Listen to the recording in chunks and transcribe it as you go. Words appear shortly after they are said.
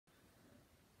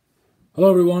Hello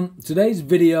everyone, today's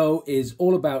video is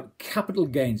all about capital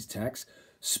gains tax,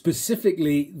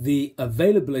 specifically the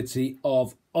availability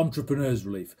of entrepreneurs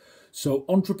relief. So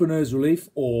entrepreneurs relief,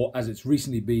 or as it's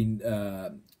recently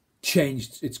been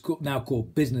changed, it's now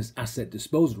called business asset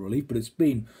disposal relief, but it's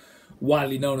been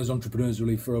widely known as entrepreneurs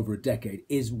relief for over a decade,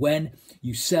 is when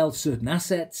you sell certain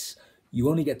assets, you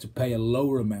only get to pay a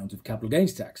lower amount of capital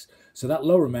gains tax. So that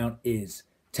lower amount is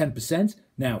 10%.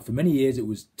 Now, for many years, it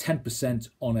was 10%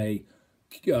 on a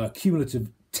cumulative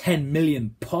 10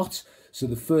 million pot. So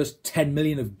the first 10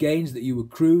 million of gains that you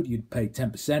accrued, you'd pay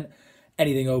 10%.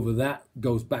 Anything over that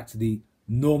goes back to the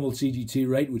normal CGT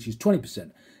rate, which is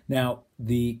 20%. Now,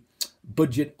 the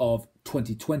budget of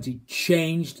 2020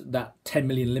 changed that 10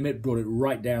 million limit, brought it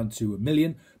right down to 1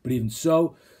 million. But even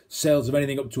so, sales of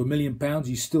anything up to £1 million,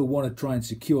 you still want to try and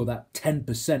secure that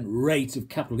 10% rate of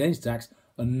capital gains tax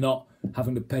and not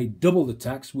having to pay double the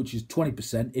tax, which is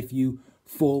 20% if you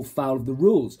fall foul of the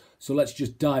rules. So let's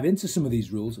just dive into some of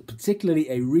these rules, particularly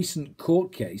a recent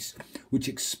court case which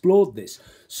explored this.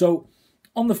 So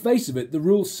on the face of it, the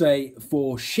rules say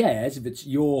for shares, if it's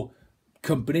your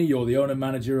company, you're the owner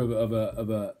manager of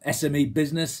a SME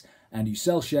business and you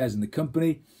sell shares in the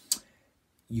company,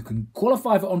 you can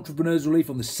qualify for entrepreneurs relief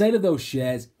on the sale of those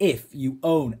shares if you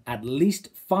own at least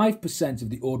 5% of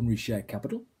the ordinary share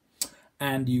capital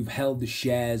and you've held the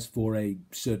shares for a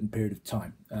certain period of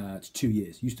time. It's 2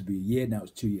 years. Used to be a year, now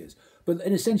it's 2 years. But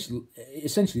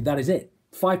essentially that is it.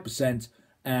 5%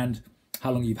 and how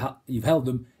long you've held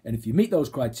them. And if you meet those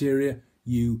criteria,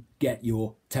 you get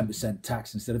your 10%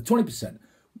 tax instead of 20%.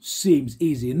 Seems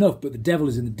easy enough, but the devil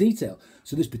is in the detail.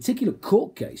 So this particular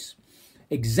court case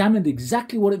examined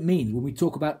exactly what it means when we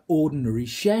talk about ordinary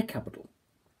share capital.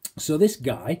 So this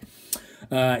guy,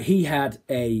 he had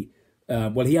a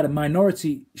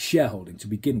minority shareholding to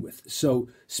begin with. So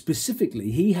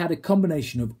specifically, he had a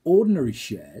combination of ordinary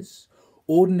shares,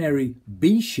 ordinary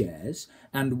B shares,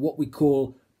 and what we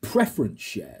call preference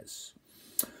shares.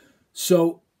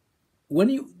 So when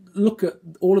you look at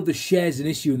all of the shares in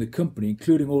issue in the company,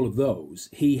 including all of those,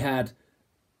 he had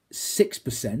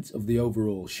 6% of the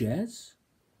overall shares.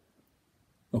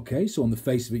 Okay, so on the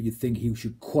face of it, you'd think he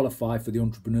should qualify for the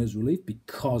entrepreneurs relief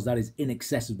because that is in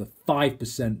excess of the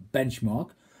 5% benchmark.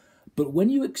 But when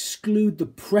you exclude the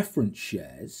preference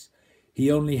shares,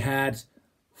 he only had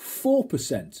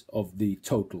 4% of the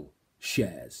total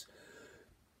shares.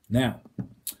 Now,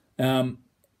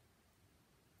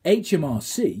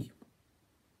 HMRC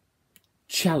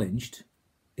challenged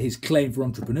his claim for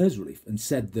entrepreneurs relief and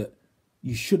said that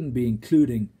you shouldn't be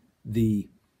including the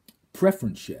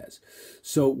preference shares.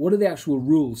 So what do the actual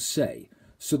rules say?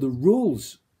 So the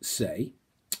rules say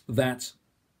that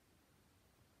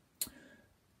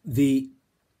the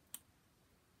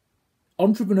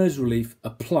entrepreneurs relief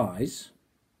applies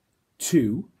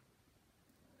to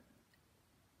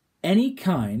any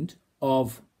kind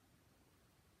of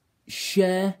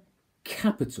share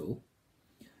capital,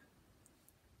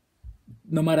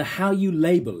 no matter how you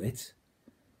label it,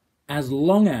 as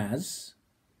long as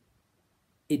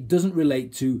it doesn't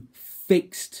relate to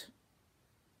fixed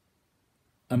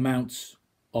amounts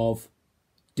of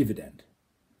dividend.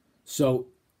 So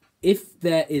if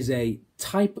there is a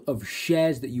type of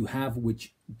shares that you have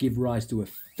which give rise to a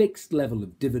fixed level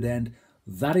of dividend,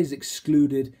 that is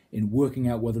excluded in working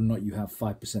out whether or not you have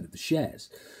 5% of the shares.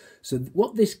 So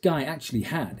what this guy actually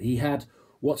had, he had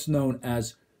what's known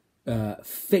as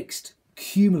fixed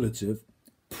cumulative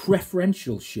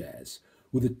preferential shares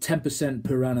with a 10%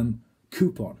 per annum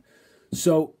coupon.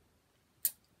 So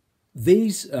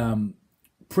these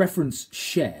preference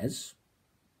shares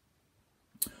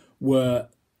were,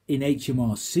 in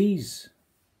HMRC's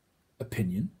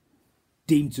opinion,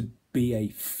 deemed to be a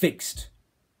fixed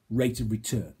rate of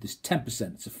return. This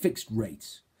 10%, it's a fixed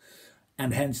rate.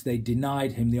 And hence they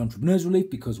denied him the entrepreneurs relief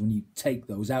because when you take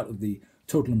those out of the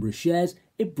total number of shares,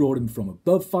 it brought him from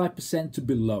above 5% to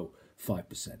below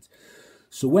 5%.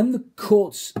 So when the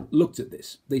courts looked at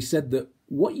this, they said that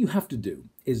what you have to do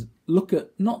is look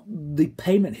at not the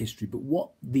payment history, but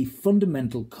what the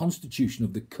fundamental constitution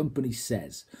of the company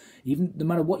says. Even no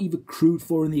matter what you've accrued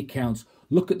for in the accounts,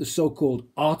 look at the so-called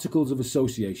articles of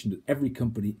association that every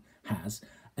company has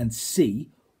and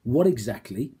see what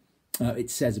exactly it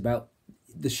says about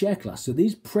the share class. So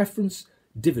these preference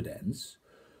dividends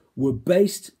were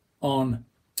based on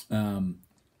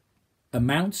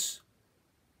amounts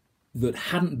that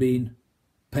hadn't been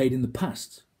paid in the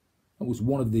past. That was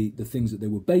one of the things that they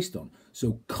were based on.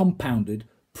 So compounded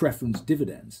preference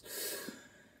dividends.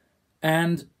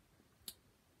 And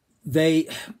they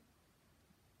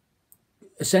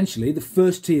essentially, the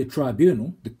first tier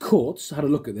tribunal, the courts, had a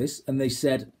look at this and they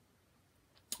said,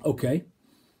 Okay.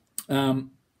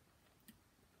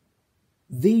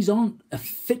 These aren't a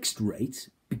fixed rate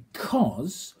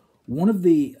because one of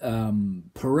the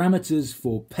parameters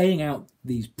for paying out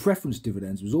these preference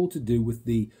dividends was all to do with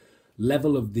the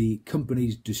level of the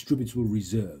company's distributable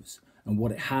reserves and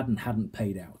what it had and hadn't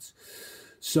paid out.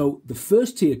 So the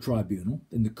first tier tribunal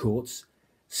in the courts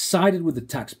sided with the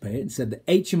taxpayer and said that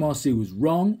HMRC was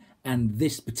wrong and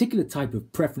this particular type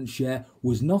of preference share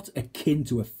was not akin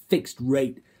to a fixed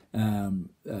rate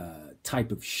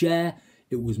type of share.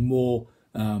 It was more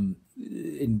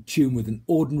in tune with an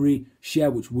ordinary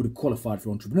share which would have qualified for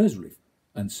entrepreneurs relief.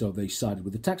 And so they sided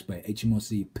with the taxpayer.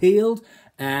 HMRC appealed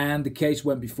and the case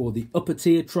went before the upper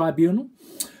tier tribunal.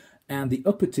 And the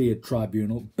upper tier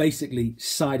tribunal basically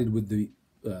sided with the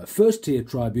first tier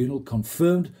tribunal,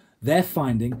 confirmed their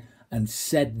finding and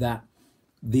said that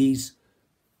these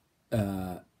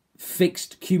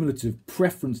fixed cumulative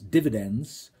preference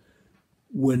dividends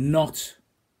were not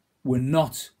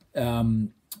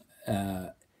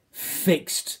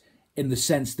fixed in the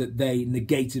sense that they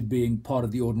negated being part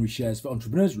of the ordinary shares for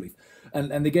entrepreneurs relief.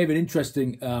 And they gave an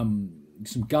interesting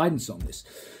some guidance on this,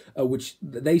 which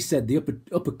they said, the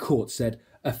upper court said,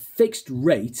 a fixed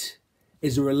rate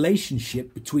is a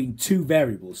relationship between two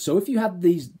variables. So if you had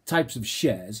these types of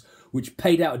shares which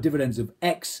paid out dividends of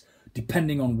X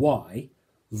depending on Y,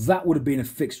 that would have been a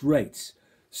fixed rate.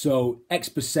 So X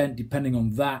percent depending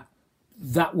on that,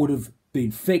 that would have been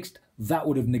fixed, that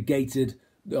would have negated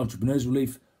the entrepreneurs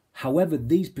relief. However,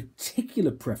 these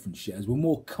particular preference shares were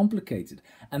more complicated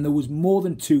and there was more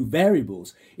than two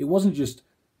variables. It wasn't just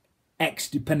X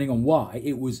depending on Y,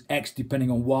 it was X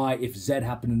depending on Y if Z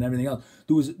happened and everything else.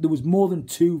 There was more than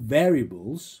two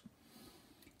variables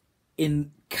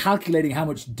in calculating how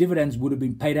much dividends would have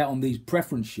been paid out on these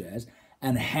preference shares,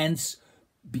 and hence,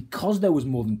 because there was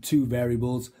more than two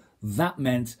variables, that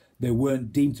meant they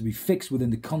weren't deemed to be fixed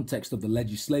within the context of the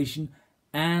legislation,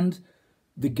 and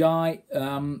the guy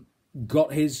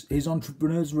got his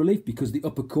entrepreneurs relief because the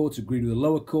upper courts agreed with the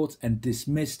lower courts and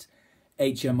dismissed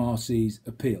HMRC's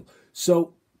appeal.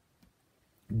 So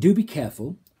do be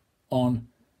careful on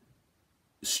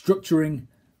structuring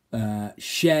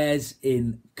shares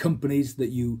in companies that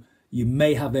you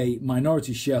may have a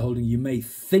minority shareholding. You may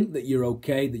think that you're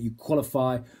okay, that you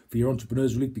qualify for your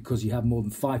entrepreneurs relief because you have more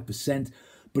than 5%,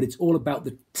 but it's all about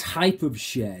the type of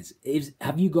shares.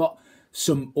 Have you got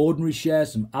some ordinary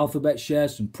shares, some alphabet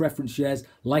shares, some preference shares,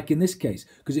 like in this case?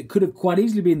 Because it could have quite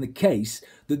easily been the case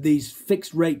that these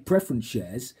fixed rate preference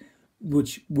shares,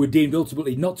 which were deemed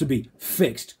ultimately not to be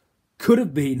fixed, could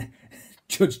have been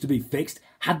judged to be fixed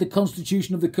had the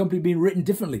constitution of the company been written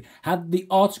differently, had the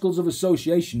articles of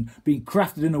association been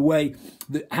crafted in a way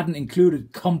that hadn't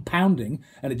included compounding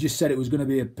and it just said it was going to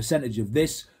be a percentage of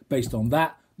this based on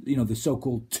that, you know, the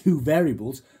so-called two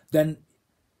variables, then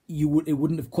it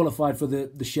wouldn't have qualified for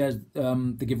the shares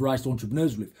that give rise to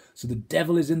entrepreneurs relief. So the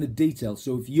devil is in the details.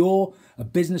 So if you're a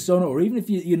business owner, or even if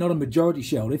you're not a majority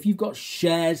shareholder, if you've got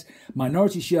shares,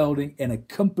 minority shareholding in a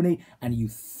company, and you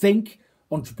think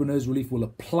entrepreneurs relief will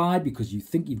apply because you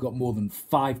think you've got more than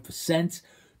 5%,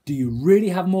 do you really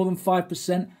have more than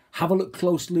 5%? Have a look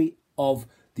closely of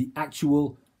the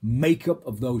actual makeup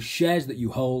of those shares that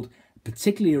you hold,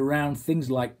 particularly around things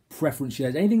like preference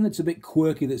shares, anything that's a bit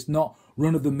quirky, that's not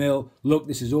run-of-the-mill, look,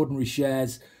 this is ordinary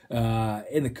shares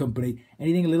in the company,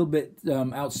 anything a little bit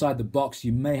outside the box,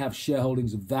 you may have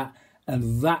shareholdings of that,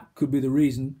 and that could be the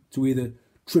reason to either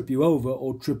trip you over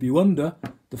or trip you under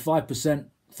the 5%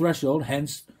 threshold,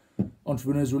 hence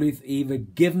entrepreneurs relief either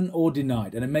given or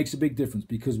denied. And it makes a big difference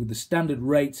because with the standard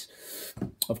rate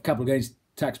of capital gains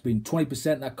tax being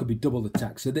 20%, that could be double the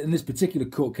tax. So in this particular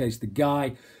court case, the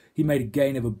guy, he made a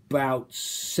gain of about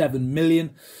 7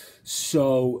 million.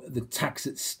 So the tax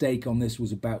at stake on this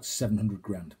was about 700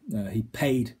 grand. He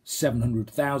paid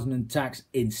 700,000 in tax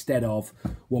instead of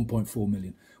 1.4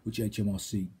 million, which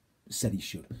HMRC said he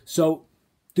should. So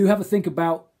do have a think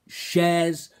about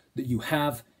shares that you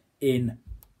have in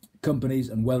companies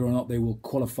and whether or not they will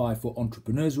qualify for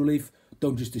entrepreneurs relief.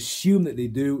 Don't just assume that they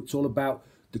do. It's all about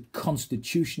the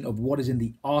constitution of what is in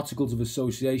the articles of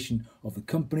association of the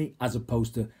company, as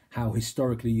opposed to how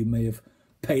historically you may have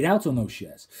paid out on those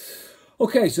shares.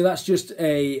 Okay, so that's just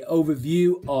a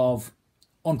overview of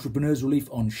entrepreneurs relief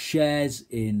on shares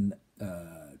in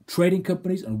trading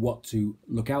companies and what to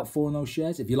look out for in those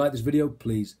shares. If you like this video,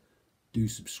 please do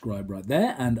subscribe right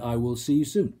there, and I will see you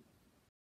soon.